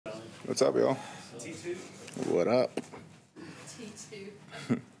What's up, y'all? T2? What up?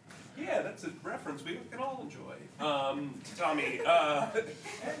 T2. Yeah, that's a reference we can all enjoy. Tommy,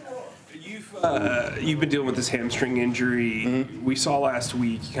 you've been dealing with this hamstring injury. Mm-hmm. We saw last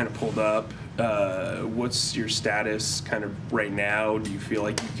week you kind of pulled up. What's your status kind of right now? Do you feel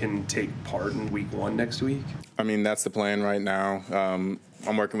like you can take part in week 1 next week? I mean, that's the plan right now.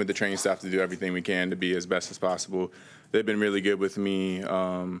 I'm working with the training staff to do everything we can to be as best as possible. They've been really good with me.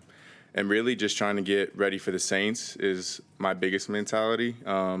 And really just trying to get ready for the Saints is my biggest mentality.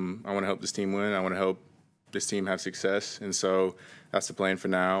 I want to help this team win. I want to help this team have success. And so that's the plan for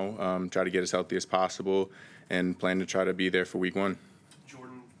now. Try to get as healthy as possible and plan to try to be there for week 1.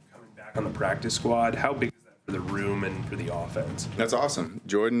 Jordan coming back on the practice squad. How big is that for the room and for the offense? That's awesome.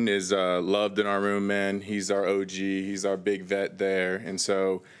 Jordan is loved in our room, man. He's our OG. He's our big vet there. And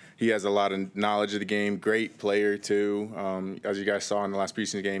so he has a lot of knowledge of the game. Great player, too. As you guys saw in the last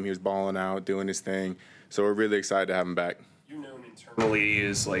preseason game, he was balling out, doing his thing. So we're really excited to have him back. You're known internally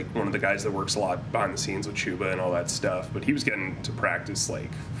as like one of the guys that works a lot behind the scenes with Chuba and all that stuff, but he was getting to practice like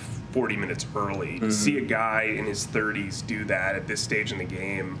 40 minutes early. To see a guy in his 30s do that at this stage in the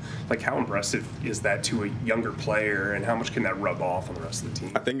game, like how impressive is that to a younger player, and how much can that rub off on the rest of the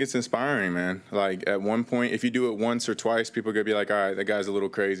team? I think it's inspiring, man. Like at one point, if you do it once or twice, people are going to be like, all right, that guy's a little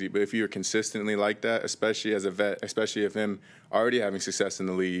crazy. But if you're consistently like that, especially as a vet, especially if him already having success in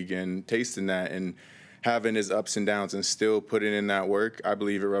the league and tasting that and having his ups and downs and still putting in that work, I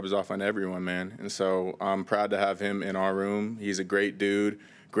believe it rubs off on everyone, man. And so I'm proud to have him in our room. He's a great dude,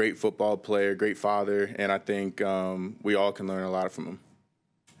 great football player, great father, and I think we all can learn a lot from him.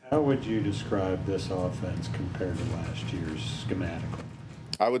 How would you describe this offense compared to last year's schematically?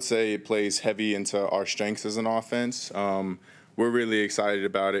 I would say it plays heavy into our strengths as an offense. We're really excited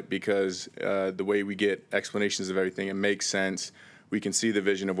about it because the way we get explanations of everything, it makes sense. We can see the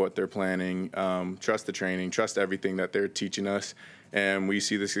vision of what they're planning, trust the training, trust everything that they're teaching us, and we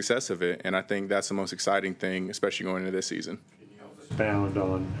see the success of it. And I think that's the most exciting thing, especially going into this season. Can you expound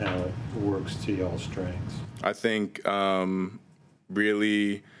on how it works to y'all's strengths? I think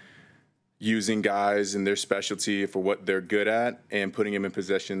really using guys and their specialty for what they're good at and putting them in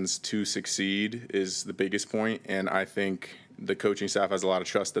positions to succeed is the biggest point. And I think the coaching staff has a lot of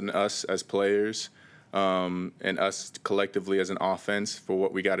trust in us as players. And us collectively as an offense for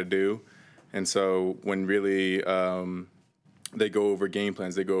what we got to do. And so when really they go over game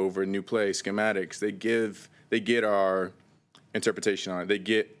plans, they go over new play schematics, they get our interpretation on it. They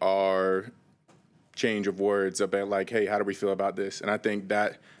get our change of words about like, hey, how do we feel about this? And I think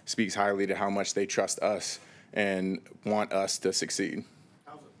that speaks highly to how much they trust us and want us to succeed.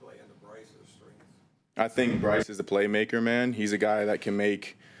 How's it play into Bryce's strength? I think Bryce is a playmaker, man. He's a guy that can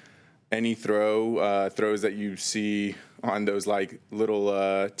make any throws that you see on those like little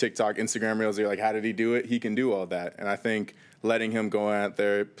TikTok, Instagram reels, you're like, how did he do it? He can do all that. And I think letting him go out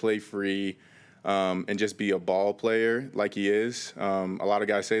there, play free, and just be a ball player like he is. A lot of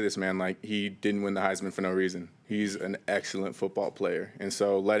guys say this, man, like he didn't win the Heisman for no reason. He's an excellent football player. And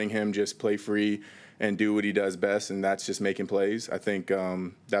so letting him just play free and do what he does best, and that's just making plays, I think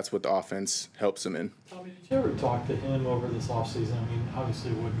that's what the offense helps him in. Tommy, did you ever talk to him over this offseason? I mean, obviously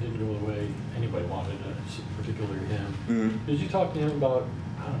it didn't go the way anybody wanted it, particularly him. Mm-hmm. Did you talk to him about,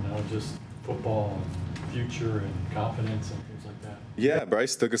 I don't know, just football and future and confidence and things like that? Yeah,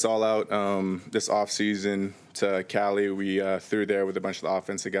 Bryce took us all out this offseason to Cali. We threw there with a bunch of the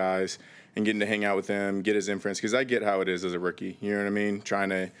offensive guys and getting to hang out with him, get his inference, because I get how it is as a rookie. You know what I mean? Trying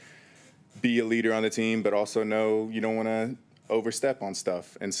to be a leader on the team, but also know you don't want to overstep on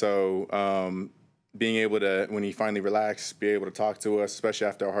stuff. And so being able to, when he finally relaxed, be able to talk to us, especially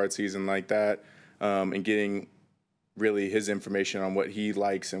after a hard season like that, and getting really his information on what he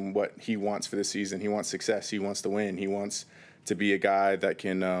likes and what he wants for the season. He wants success. He wants to win. He wants to be a guy that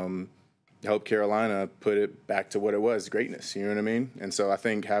can help Carolina put it back to what it was, greatness. You know what I mean? And so I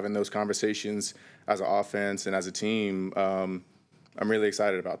think having those conversations as an offense and as a team, I'm really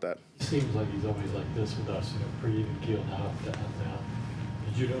excited about that. It seems like he's always like this with us, pretty even keel, not up, down, down.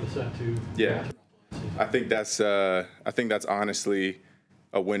 Did you notice that too? Yeah. I think that's honestly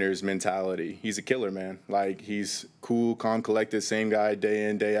a winner's mentality. He's a killer, man. Like, he's cool, calm, collected, same guy day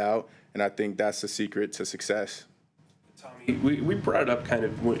in, day out, and I think that's the secret to success. Tommy, we brought it up kind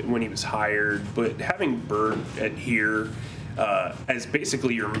of when he was hired, but having Bird at here as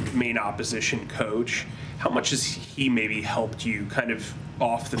basically your main opposition coach, how much has he maybe helped you kind of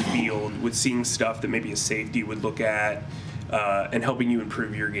off the field with seeing stuff that maybe a safety would look at and helping you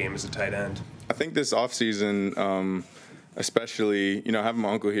improve your game as a tight end? I think this offseason, especially, having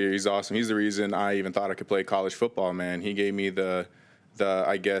my uncle here, he's awesome. He's the reason I even thought I could play college football, man. He gave me the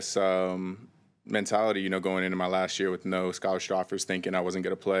I guess, mentality, going into my last year with no scholarship offers, thinking I wasn't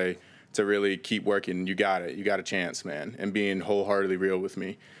going to play, to really keep working. You got it. You got a chance, man, and being wholeheartedly real with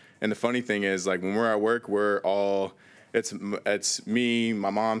me. And the funny thing is, like, when we're at work, we're all it's me, my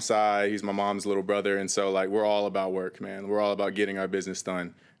mom's side, he's my mom's little brother, and so, like, we're all about work, man. We're all about getting our business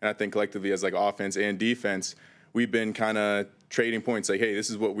done. And I think collectively as, like, offense and defense, we've been kind of trading points, like, hey, this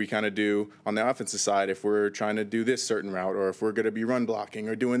is what we kind of do on the offensive side if we're trying to do this certain route, or if we're going to be run blocking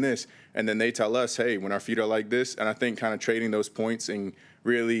or doing this. And then they tell us, hey, when our feet are like this. And I think kind of trading those points and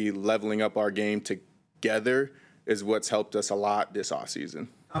really leveling up our game together is what's helped us a lot this offseason.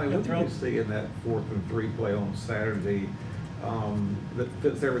 I mean, what did you see in that 4th and 3 play on Saturday that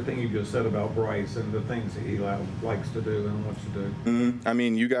fits everything you just said about Bryce and the things that he likes to do and wants to do? Mm-hmm. I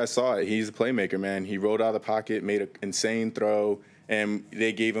mean, you guys saw it. He's a playmaker, man. He rolled out of the pocket, made an insane throw, and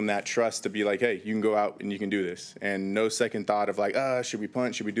they gave him that trust to be like, hey, you can go out and you can do this. And no second thought of like, should we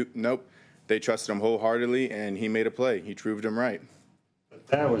punt? Should we do? Nope. They trusted him wholeheartedly, and he made a play. He proved him right. But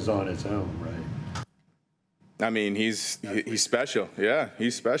that was on its own, right? I mean, he's special. Yeah,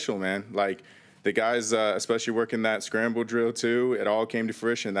 he's special, man. Like, the guys, especially working that scramble drill too, it all came to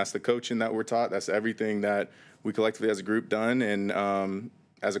fruition. That's the coaching that we're taught. That's everything that we collectively as a group done. And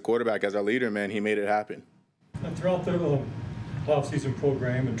as a quarterback, as our leader, man, he made it happen. And throughout the off-season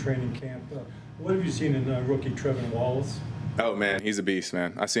program and training camp, what have you seen in rookie Trevin Wallace? Oh, man, he's a beast,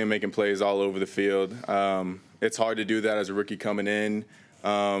 man. I see him making plays all over the field. It's hard to do that as a rookie coming in.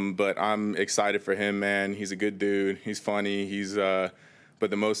 But I'm excited for him, man. He's a good dude. He's funny. But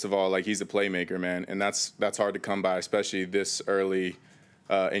the most of all, like, he's a playmaker, man. And that's hard to come by, especially this early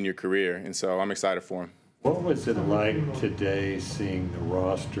in your career. And so I'm excited for him. What was it like today seeing the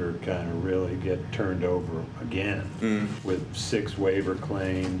roster kind of really get turned over again with 6 waiver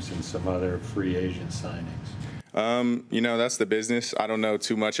claims and some other free agent signings? That's the business. I don't know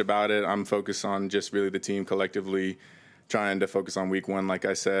too much about it. I'm focused on just really the team collectively trying to focus on week 1, like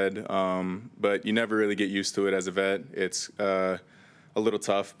I said. But you never really get used to it as a vet. It's a little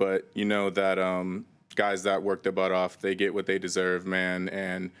tough, but you know that guys that work their butt off, they get what they deserve, man.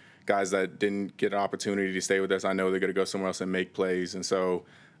 And guys that didn't get an opportunity to stay with us, I know they're going to go somewhere else and make plays. And so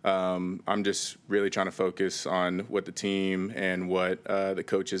I'm just really trying to focus on what the team and what the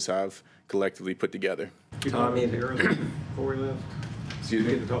coaches have collectively put together. Tommy, before he left? Excuse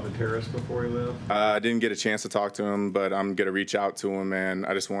me? Did you get to talk to Terrace before he left? I didn't get a chance to talk to him, but I'm going to reach out to him, and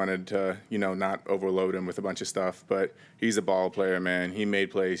I just wanted to, not overload him with a bunch of stuff. But he's a ball player, man. He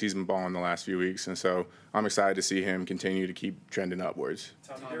made plays. He's been balling the last few weeks, and so I'm excited to see him continue to keep trending upwards.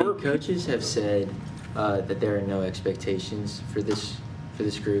 Coaches have said that there are no expectations for this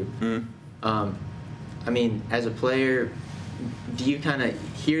group. Mm-hmm. I mean, as a player, do you kind of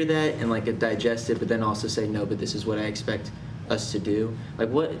hear that and like digest it, but then also say, no, but this is what I expect us to do? Like,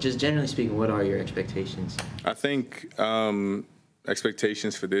 what, just generally speaking, what are your expectations? I think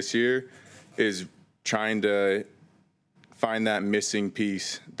expectations for this year is trying to find that missing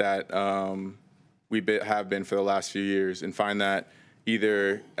piece that we have been for the last few years, and find that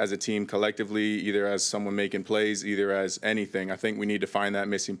either as a team collectively, either as someone making plays, either as anything. I think we need to find that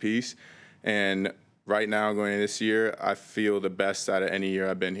missing piece. And right now, going into this year, I feel the best out of any year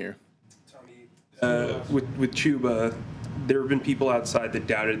I've been here. With Chuba, there have been people outside that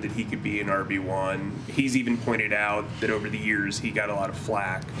doubted that he could be an RB1. He's even pointed out that over the years he got a lot of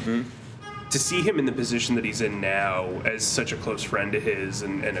flack. Mm-hmm. To see him in the position that he's in now as such a close friend to his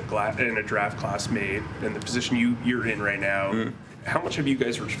and a draft classmate, and the position you're in right now, mm-hmm. How much have you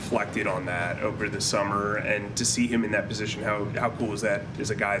guys reflected on that over the summer? And to see him in that position, how cool is that as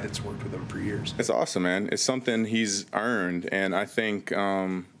a guy that's worked with him for years? It's awesome, man. It's something he's earned, and I think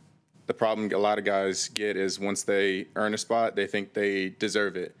the problem a lot of guys get is once they earn a spot, they think they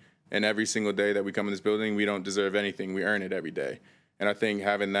deserve it. And every single day that we come in this building, we don't deserve anything. We earn it every day. And I think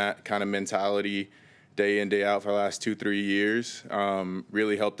having that kind of mentality day in, day out for the last 2-3 years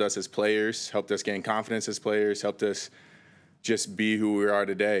really helped us as players, helped us gain confidence as players, helped us just be who we are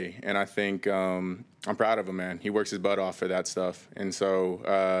today. And I think I'm proud of him, man. He works his butt off for that stuff. And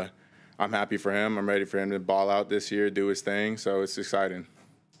so I'm happy for him. I'm ready for him to ball out this year, do his thing. So it's exciting.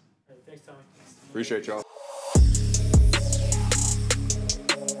 Thanks, Tommy. Appreciate y'all.